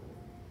 24.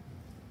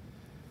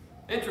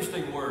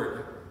 Interesting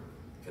word,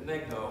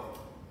 kenegdo.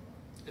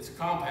 It's a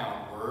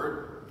compound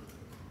word.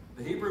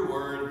 The Hebrew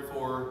word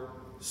for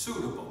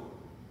suitable.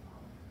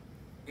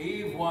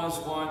 Eve was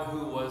one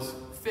who was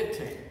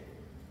fitting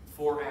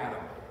for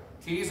Adam.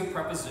 He is a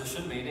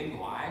preposition meaning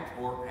like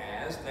or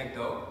as.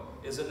 Negdo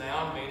is a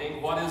noun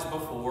meaning what is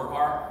before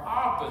or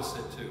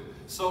opposite to.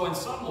 So in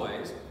some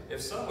ways,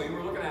 we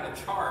were looking at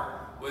a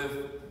chart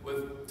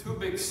with two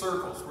big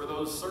circles, where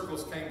those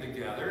circles came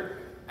together,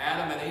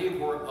 Adam and Eve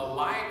were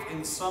alike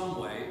in some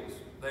ways.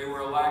 They were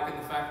alike in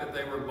the fact that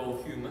they were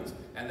both humans,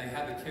 and they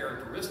had the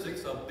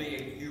characteristics of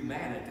being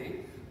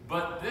humanity,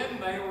 but then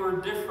they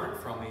were different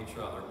from each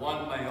other.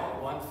 One male,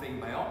 one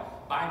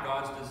female, by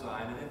God's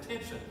design and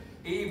intention.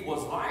 Eve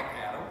was like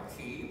Adam,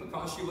 he,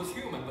 because she was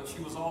human, but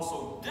she was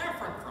also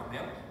different from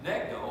him,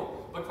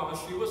 negdo, because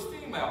she was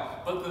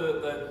female. But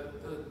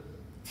the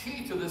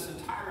key to this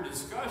entire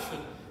discussion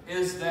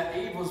is that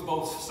Eve was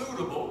both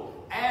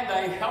suitable and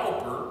a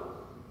helper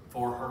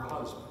for her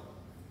husband.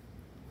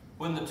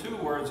 When the two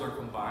words are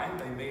combined,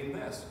 they mean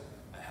this: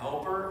 a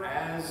helper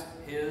as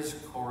his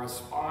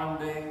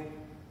corresponding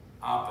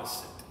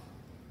opposite.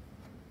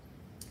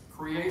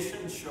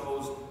 Creation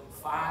shows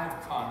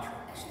 5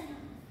 contrasts: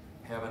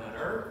 heaven and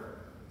earth,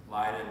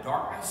 light and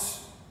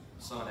darkness,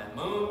 sun and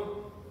moon,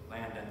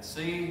 land and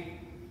sea,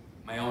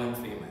 male and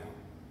female.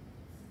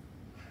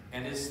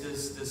 And it's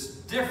this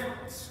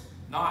difference,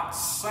 not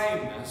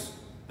sameness,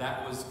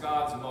 that was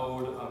God's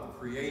mode of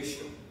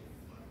creation.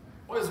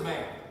 What is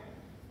man?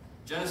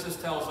 Genesis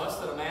tells us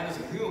that a man is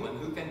a human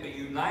who can be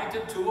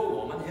united to a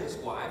woman, his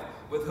wife,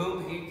 with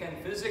whom he can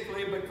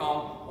physically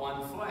become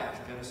one flesh.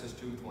 Genesis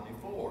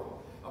 2:24.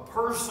 A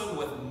person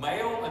with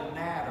male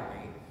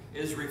anatomy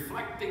is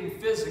reflecting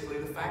physically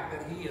the fact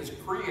that he has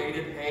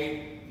created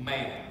a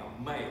man,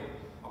 a male.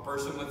 A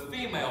person with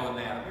female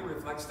anatomy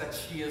reflects that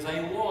she is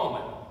a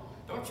woman.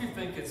 Don't you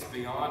think it's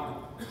beyond,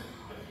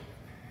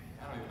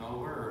 I don't even know the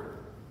word.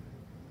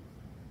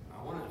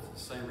 I wanted to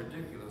say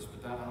ridiculous,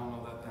 but I don't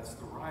know that that's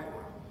the right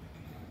word.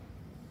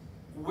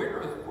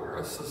 We're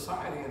a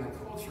society and a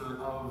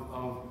culture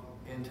of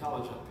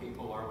intelligent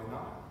people, are we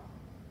not?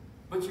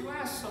 But you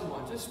ask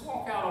someone, just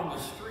walk out on the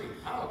street.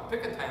 I don't know,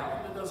 pick a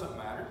town, it doesn't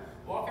matter.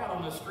 Walk out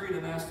on the street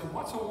and ask them,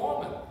 what's a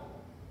woman?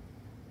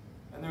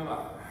 And they're like,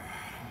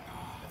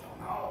 I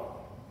don't know.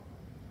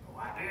 No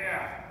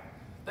idea.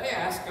 They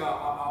ask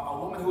a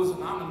woman who was a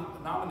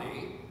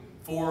nominee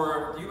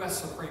for the U.S.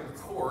 Supreme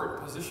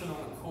Court, position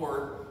on the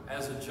court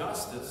as a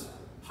justice,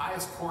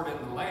 highest court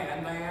in the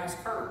land. They ask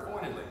her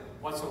pointedly,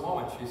 what's a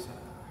woman? She said,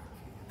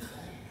 I can't say.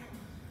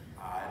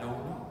 I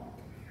don't know.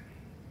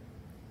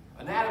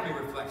 Anatomy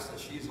reflects that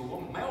she's a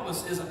woman.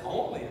 Maleness isn't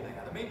only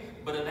anatomy,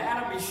 but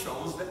anatomy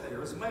shows that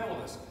there is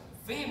maleness.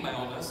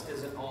 Femaleness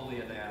isn't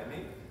only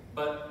anatomy,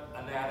 but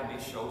anatomy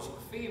shows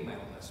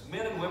femaleness.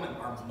 Men and women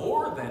are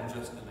more than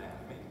just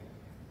anatomy,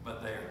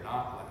 but they are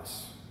not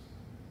less.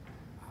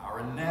 Our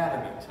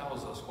anatomy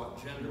tells us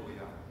what gender we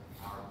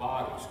are. Our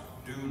bodies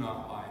do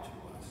not lie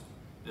to us.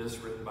 This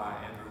written by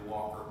Andrew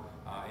Walker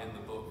in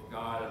the book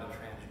God and the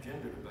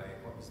Transgender Debate.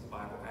 What does the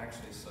Bible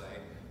actually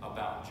say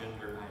about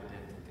gender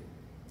identity?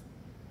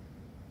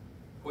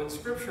 When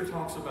Scripture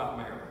talks about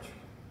marriage,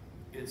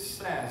 it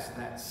says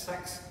that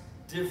sex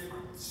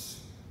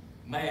difference,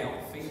 male,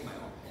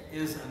 female,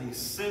 is an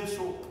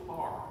essential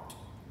part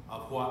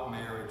of what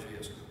marriage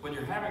is. When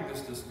you're having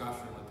this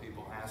discussion with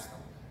people, ask them,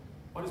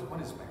 what is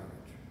marriage?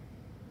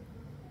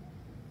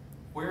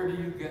 Where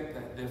do you get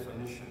that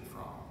definition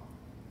from?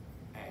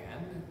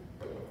 And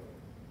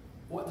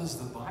what does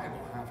the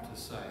Bible have to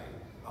say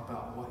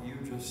about what you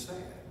just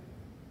said?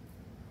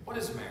 What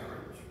is marriage?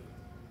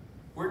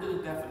 Where did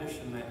the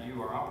definition that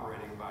you are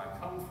operating by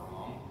come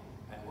from?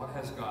 And what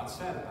has God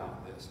said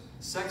about this?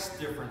 Sex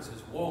difference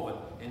is woven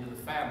into the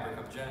fabric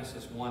of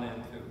Genesis 1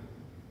 and 2.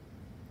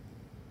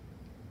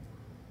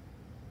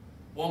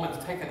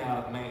 Woman's taken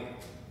out of man.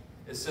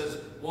 It says,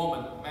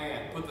 woman,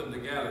 man, put them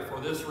together. For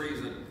this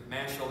reason,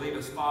 man shall leave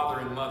his father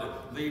and mother,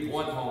 leave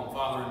one home,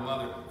 father and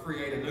mother,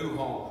 create a new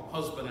home,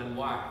 husband and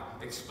wife,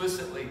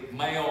 explicitly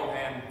male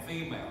and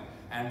female.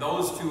 And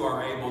those two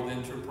are able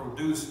then to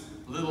produce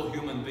little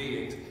human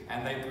beings,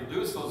 and they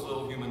produce those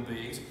little human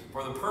beings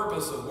for the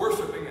purpose of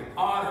worshiping and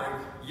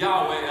honoring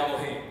Yahweh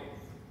Elohim.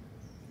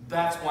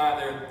 That's why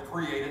they're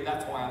created,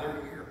 that's why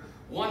they're here.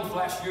 One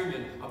flesh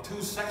union of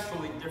two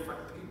sexually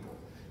different people.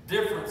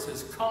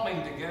 Differences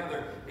coming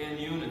together in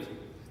unity.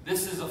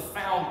 This is a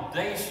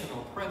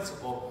foundational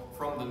principle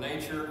from the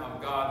nature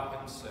of God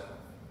Himself.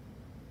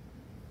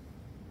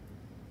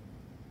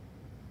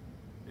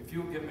 If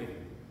you'll give me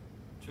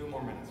 2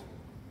 more minutes.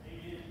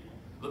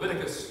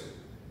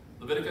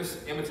 Leviticus,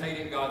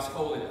 imitating God's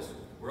holiness.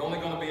 We're only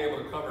going to be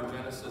able to cover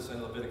Genesis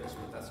and Leviticus,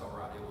 but that's all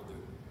right, it will do.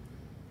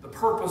 The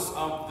purpose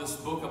of this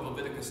book of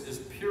Leviticus is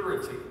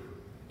purity,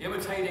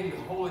 imitating the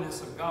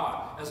holiness of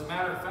God. As a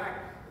matter of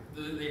fact,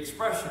 the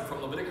expression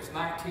from Leviticus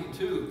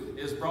 19:2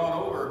 is brought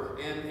over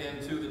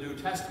into the New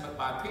Testament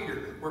by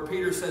Peter, where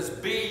Peter says,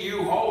 be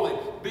you holy,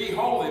 be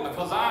holy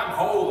because I'm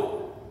holy.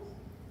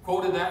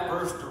 Quoted that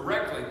verse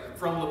directly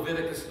from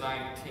Leviticus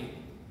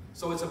 19.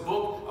 So it's a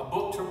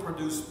book to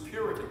produce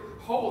purity,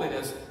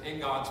 holiness in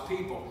God's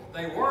people.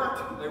 They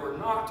were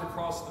not to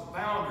cross the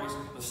boundaries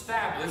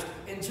established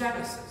in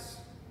Genesis.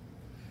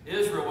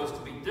 Israel was to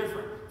be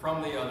different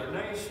from the other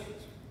nations.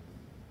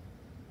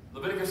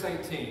 Leviticus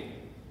 18,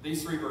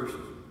 these 3 verses.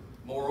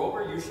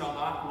 Moreover, you shall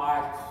not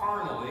lie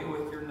carnally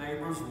with your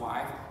neighbor's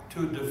wife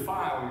to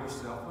defile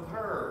yourself with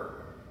her.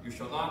 You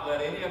shall not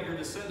let any of your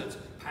descendants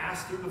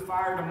pass through the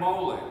fire to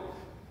Molech.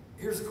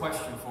 Here's a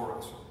question for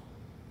us.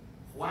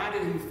 Why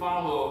did he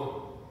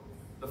follow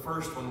the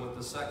first one with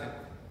the second?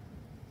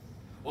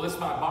 Well, it's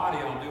my body.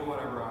 I'll do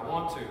whatever I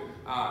want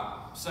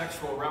to.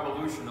 Sexual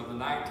revolution of the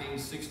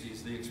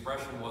 1960s. The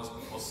expression was,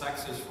 well,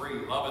 sex is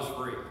free. Love is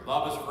free.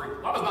 Love is free.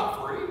 Love is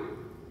not free.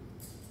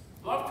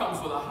 Love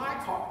comes with a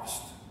high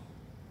cost.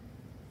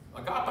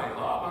 Agape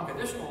love,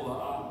 unconditional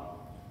love.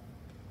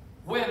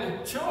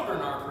 When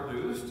children are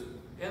produced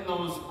in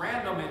those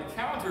random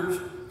encounters,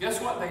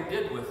 guess what they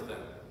did with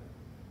them?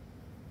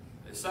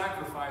 They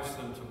sacrificed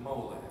them to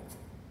Molech.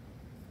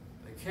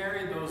 They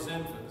carried those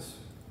infants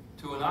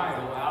to an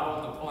idol out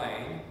on the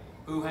plain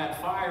who had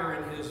fire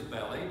in his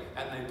belly,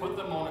 and they put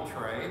them on a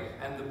tray,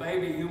 and the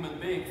baby human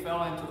being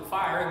fell into the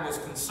fire and was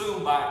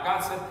consumed by it.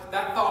 God said,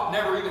 that thought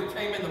never even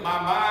came into my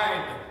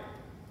mind.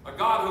 A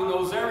God who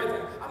knows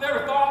everything. I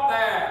never thought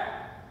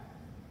that.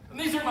 And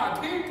these are my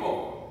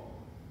people.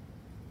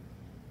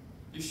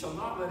 You shall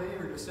not let any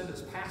of your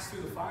descendants pass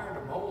through the fire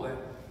to Molech,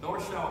 nor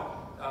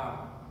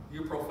shall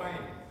you profane.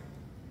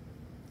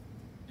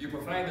 You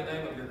profane the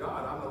name of your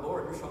God. I'm the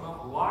Lord. You shall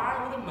not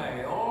lie with a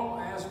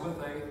male as with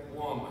a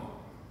woman.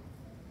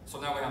 So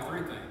now we have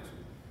 3 things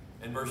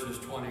in verses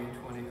 20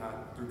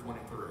 through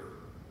 23.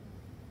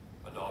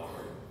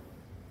 Adultery,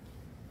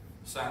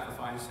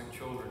 sacrificing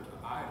children to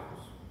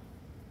idols,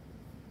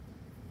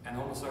 and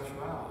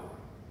homosexuality.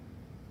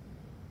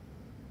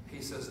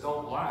 He says,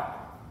 don't lie.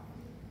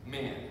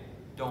 Men,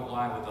 don't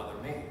lie with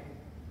other men.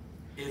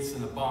 It's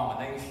an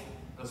abomination.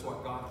 That's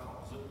what God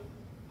calls it.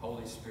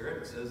 Holy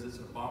Spirit says it's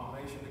an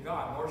abomination to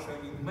God. Nor shall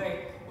you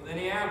mate with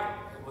any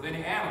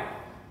animal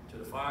to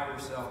defile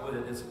yourself with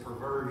it. It's a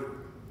perversion.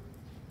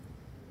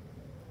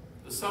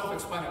 The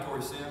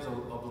self-explanatory sins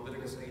of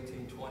Leviticus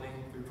 18:20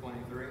 through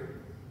 23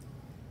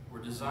 were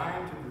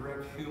designed to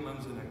direct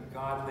humans in a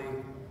godly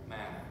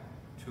manner,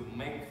 to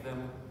make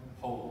them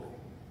holy.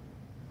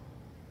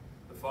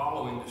 The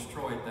following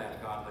destroyed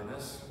that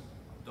godliness.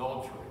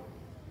 Adultery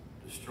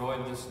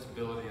destroyed the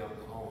stability of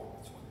the home.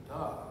 That's what it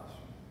does.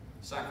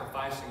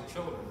 Sacrificing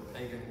children to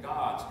pagan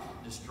gods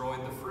destroyed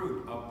the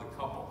fruit of the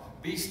couple.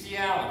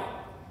 Bestiality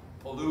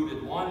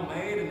polluted one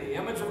made in the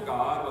image of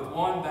God with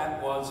one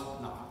that was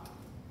not.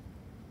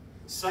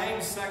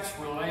 Same-sex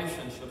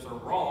relationships are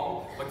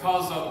wrong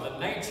because of the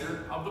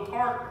nature of the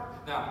partner.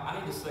 Now, I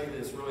need to say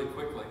this really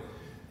quickly.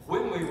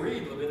 When we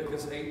read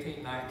Leviticus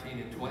 18, 19,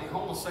 and 20,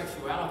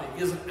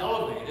 homosexuality isn't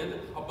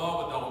elevated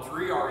above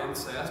adultery or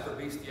incest or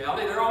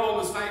bestiality. They're all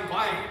on the same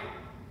plane.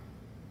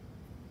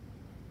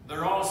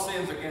 They're all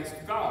sins against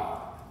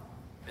God.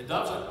 It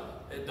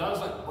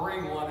doesn't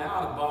bring one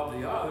out above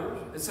the others.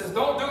 It says,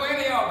 don't do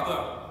any of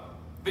them.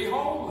 Be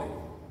holy.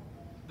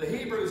 The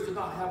Hebrews did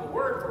not have a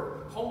word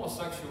for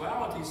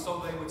homosexuality, so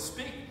they would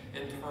speak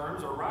in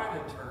terms or write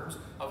in terms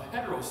of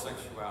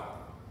heterosexuality.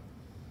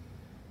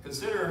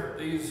 Consider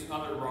these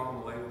other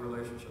wrong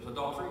relationships.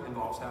 Adultery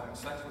involves having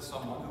sex with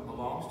someone who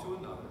belongs to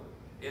another.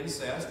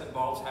 Incest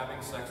involves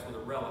having sex with a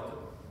relative.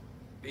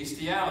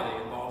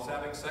 Bestiality involves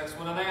having sex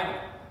with an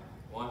animal,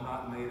 one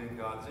not made in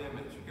God's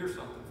image. Here's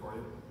something for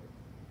you.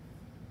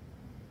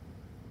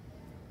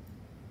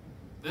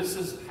 This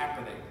is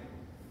happening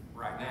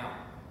right now.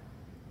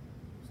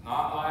 It's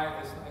not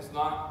like, it's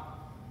not,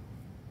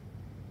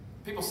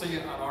 people see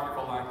an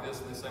article like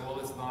this and they say, well,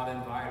 it's not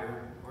invited.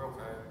 We're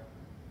okay.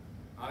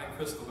 Not in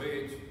Crystal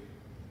Beach.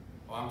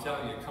 Well, I'm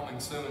telling you, coming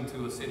soon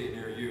to a city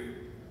near you.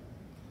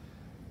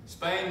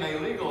 Spain may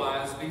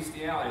legalize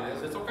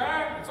bestiality. It's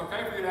okay. It's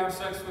okay for you to have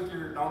sex with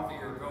your donkey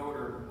or goat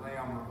or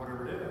lamb or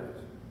whatever it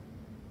is.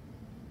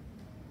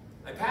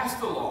 They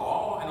passed a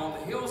law, and on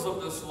the heels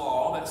of this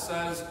law that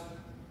says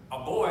a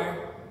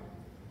boy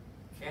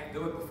can't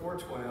do it before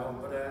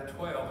 12, but at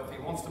 12, if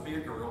he wants to be a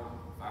girl,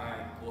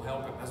 fine, we'll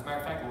help him. As a matter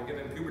of fact, we'll give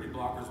him puberty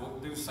blockers. We'll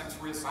do sex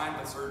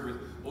reassignment surgery.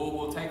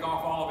 We'll take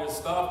off all of his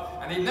stuff,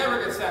 and he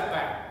never gets that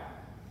back.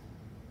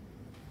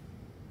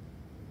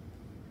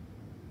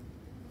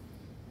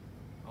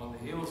 On the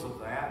heels of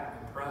that,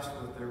 impressed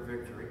with their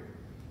victory,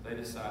 they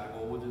decided,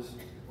 well, we'll just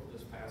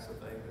pass a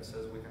thing that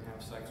says we can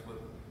have sex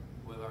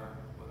with our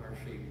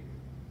sheep.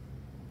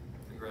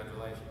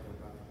 Congratulations,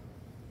 everybody.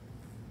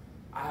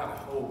 I have a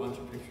whole bunch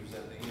of pictures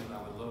at the end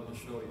I would love to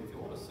show you if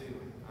you want to see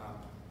them.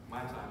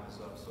 My time is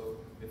up, so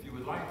if you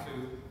would like to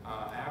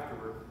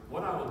afterward,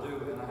 what I will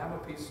do, and I have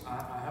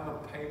a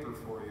paper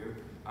for you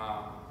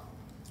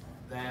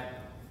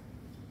that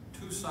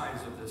two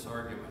sides of this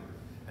argument.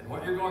 And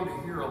what you're going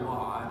to hear a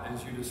lot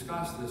as you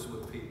discuss this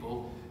with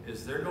people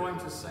is they're going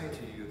to say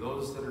to you,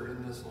 those that are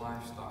in this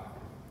lifestyle,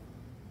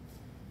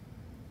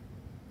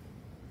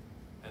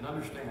 and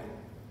understand,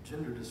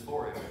 gender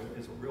dysphoria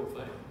is a real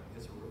thing.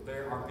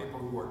 There are people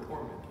who are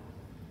tormented.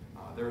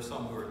 There are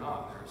some who are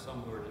not. There are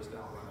some who are just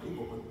outright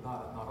evil, but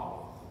not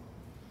all of them.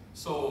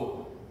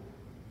 So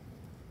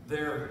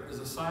there is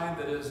a side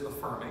that is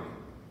affirming,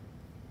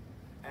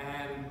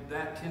 and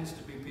that tends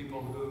to be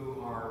people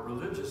who are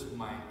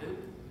religious-minded,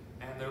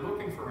 and they're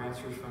looking for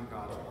answers from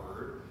God's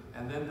Word.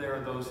 And then there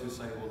are those who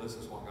say, well, this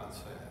is what God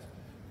says.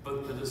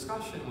 But the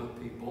discussion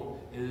with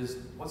people is,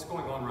 what's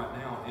going on right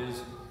now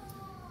is,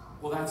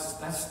 well, that's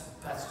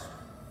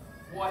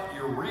what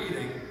you're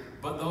reading,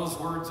 but those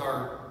words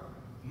are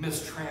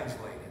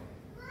mistranslated.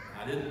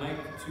 I didn't make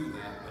it to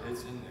that, but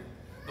it's in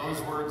there.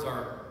 Those words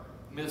are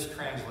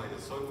mistranslated.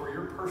 So for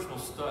your personal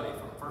study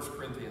from 1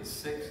 Corinthians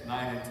 6,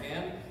 9, and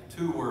 10,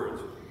 two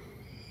words.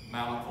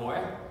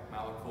 Malakoi.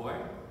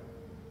 Malakoi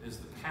is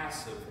the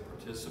passive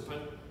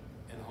participant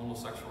in a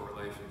homosexual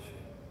relationship.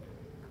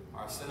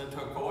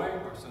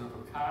 Arsenotokoi,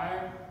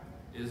 Arsenotokoi,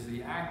 is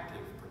the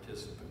active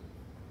participant.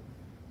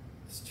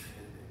 It's Trinity.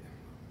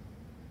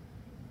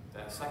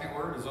 That second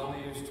word is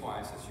only used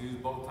twice. It's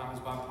used both times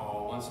by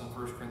Paul, once in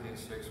 1 Corinthians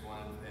 6, one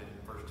in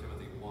 1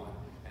 Timothy 1.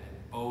 And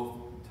it both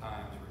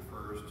times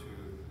refers to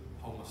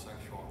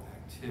homosexual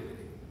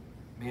activity.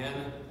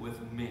 Men with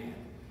men.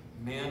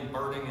 Men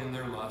burning in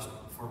their lust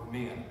for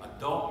men.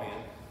 Adult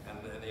men. And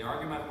the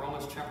argument in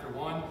Romans chapter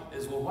 1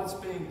 is, well, what's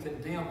being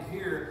condemned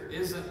here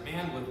isn't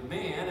men with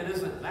men. It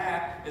isn't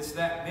that. It's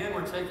that men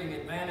were taking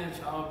advantage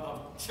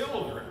of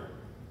children.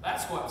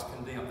 That's what's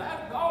condemned.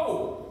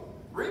 No!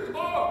 Read the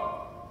book!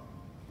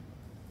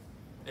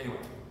 Anyway,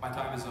 my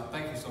time is up.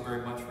 Thank you so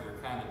very much for your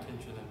kind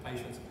attention and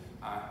patience.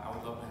 I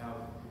would love to have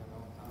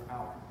another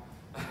hour.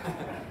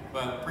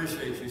 But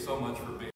appreciate you so much for being